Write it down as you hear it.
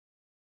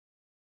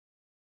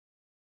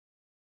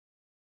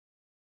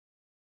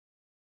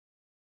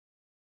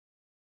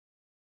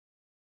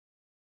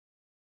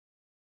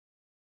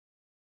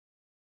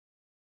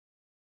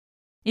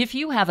If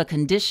you have a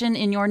condition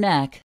in your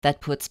neck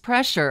that puts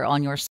pressure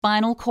on your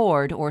spinal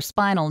cord or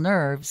spinal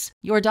nerves,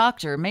 your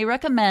doctor may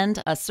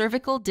recommend a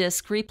cervical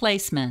disc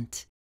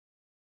replacement.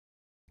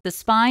 The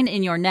spine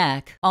in your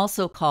neck,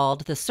 also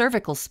called the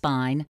cervical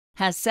spine,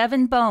 has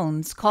 7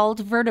 bones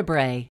called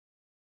vertebrae.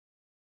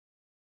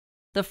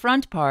 The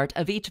front part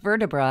of each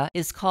vertebra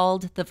is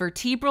called the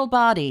vertebral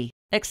body,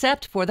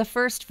 except for the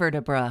first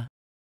vertebra.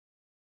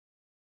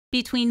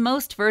 Between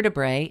most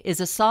vertebrae is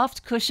a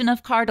soft cushion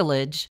of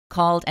cartilage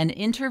called an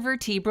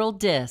intervertebral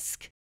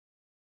disc.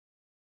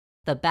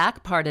 The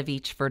back part of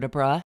each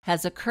vertebra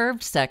has a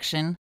curved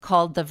section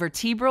called the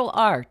vertebral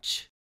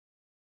arch.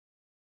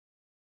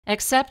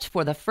 Except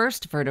for the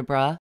first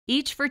vertebra,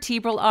 each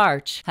vertebral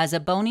arch has a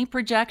bony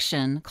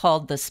projection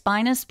called the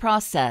spinous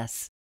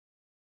process.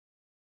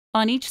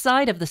 On each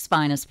side of the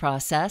spinous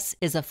process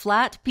is a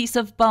flat piece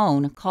of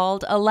bone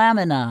called a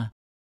lamina.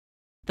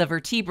 The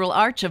vertebral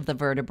arch of the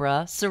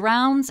vertebra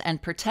surrounds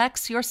and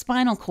protects your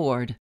spinal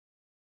cord.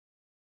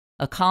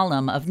 A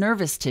column of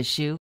nervous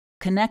tissue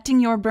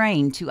connecting your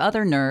brain to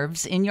other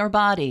nerves in your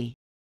body.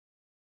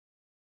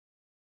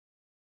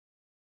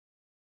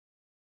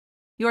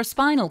 Your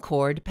spinal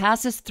cord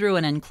passes through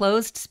an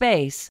enclosed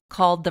space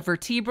called the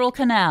vertebral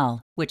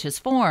canal, which is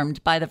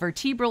formed by the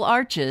vertebral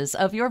arches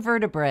of your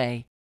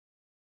vertebrae.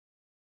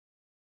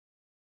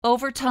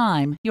 Over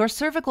time, your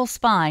cervical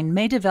spine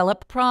may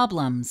develop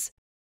problems,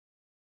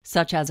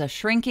 such as a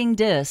shrinking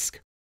disc,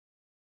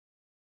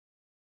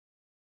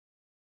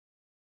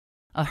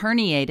 a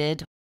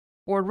herniated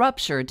or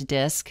ruptured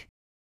disc,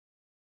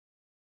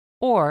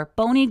 or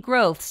bony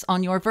growths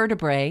on your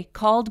vertebrae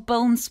called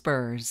bone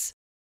spurs.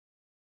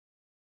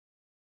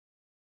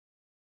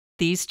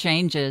 These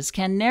changes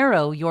can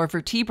narrow your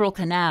vertebral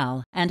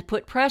canal and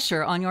put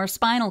pressure on your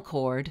spinal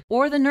cord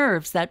or the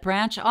nerves that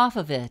branch off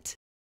of it.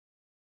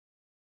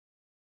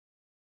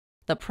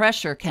 The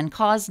pressure can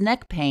cause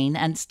neck pain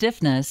and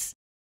stiffness,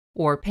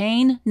 or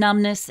pain,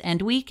 numbness,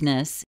 and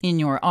weakness in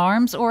your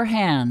arms or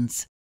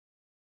hands.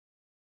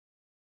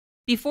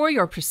 Before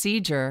your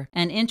procedure,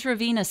 an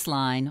intravenous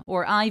line,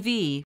 or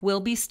IV, will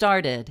be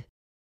started.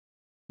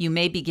 You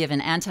may be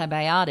given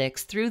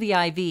antibiotics through the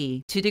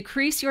IV to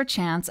decrease your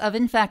chance of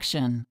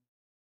infection.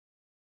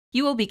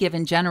 You will be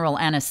given general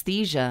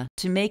anesthesia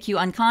to make you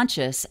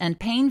unconscious and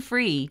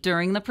pain-free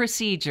during the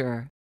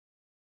procedure.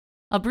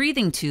 A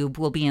breathing tube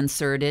will be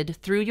inserted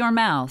through your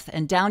mouth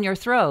and down your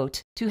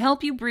throat to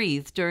help you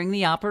breathe during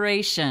the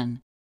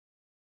operation.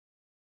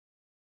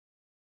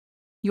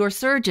 Your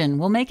surgeon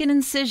will make an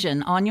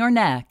incision on your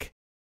neck.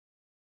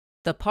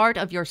 The part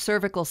of your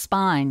cervical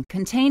spine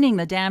containing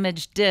the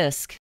damaged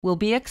disc will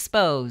be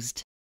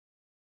exposed.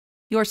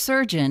 Your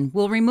surgeon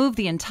will remove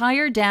the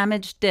entire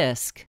damaged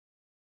disc.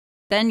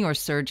 Then your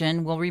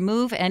surgeon will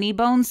remove any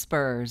bone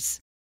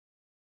spurs.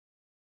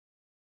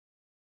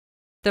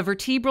 The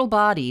vertebral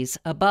bodies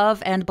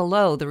above and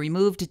below the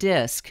removed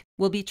disc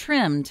will be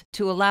trimmed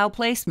to allow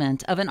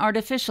placement of an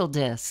artificial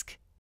disc.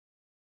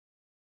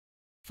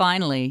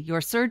 Finally, your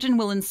surgeon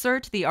will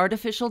insert the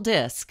artificial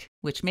disc,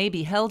 which may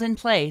be held in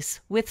place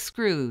with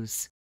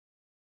screws.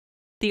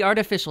 The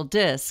artificial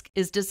disc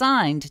is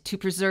designed to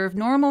preserve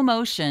normal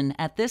motion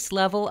at this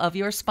level of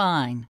your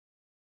spine.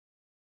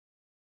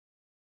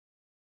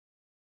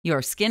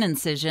 Your skin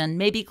incision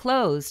may be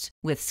closed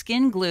with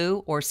skin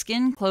glue or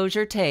skin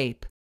closure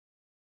tape.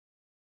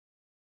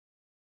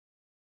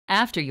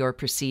 After your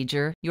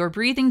procedure, your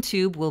breathing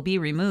tube will be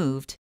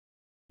removed,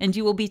 and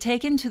you will be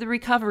taken to the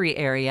recovery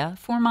area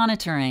for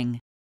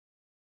monitoring.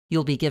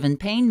 You'll be given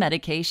pain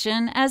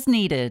medication as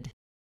needed.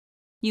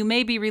 You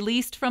may be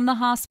released from the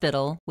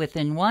hospital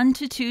within 1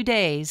 to 2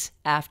 days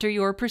after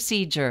your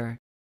procedure.